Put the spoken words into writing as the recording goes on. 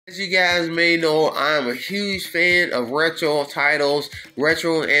As you guys may know, I am a huge fan of retro titles,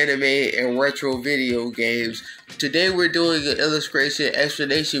 retro anime, and retro video games. Today we're doing an illustration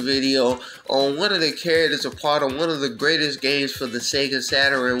explanation video on one of the characters, a part of one of the greatest games for the Sega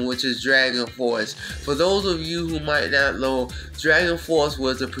Saturn, which is DragonForce. For those of you who might not know, DragonForce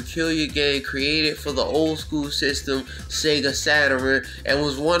was a peculiar game created for the old school system Sega Saturn and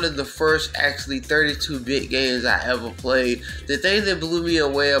was one of the first actually 32-bit games I ever played. The thing that blew me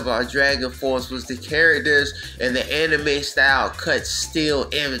away about DragonForce was the characters and the anime style cut still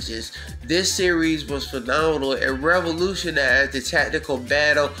images. This series was phenomenal and revolutionized the tactical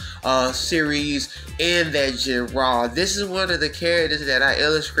battle series in that genre. This is one of the characters that I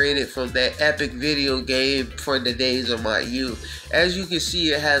illustrated from that epic video game for the days of my youth. As you can see,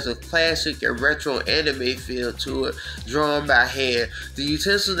 it has a classic and retro anime feel to it, drawn by hand. The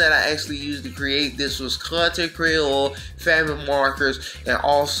utensil that I actually used to create this was content crayon, fabric markers, and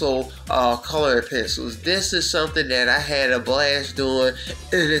also color pencils. This is something that I had a blast doing,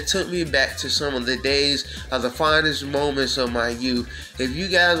 and it took me back to some of the days of the finest moments of my youth. If you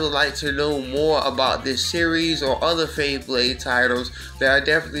guys would like to know more about this series or other Fate Blade titles, there are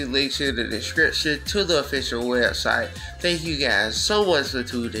definitely links in the description to the official website. Thank you guys so much for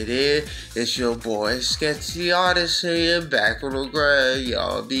tuning in. It's your boy Sketchy Artist saying back on the grind.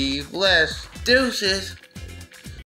 Y'all be blessed. Deuces.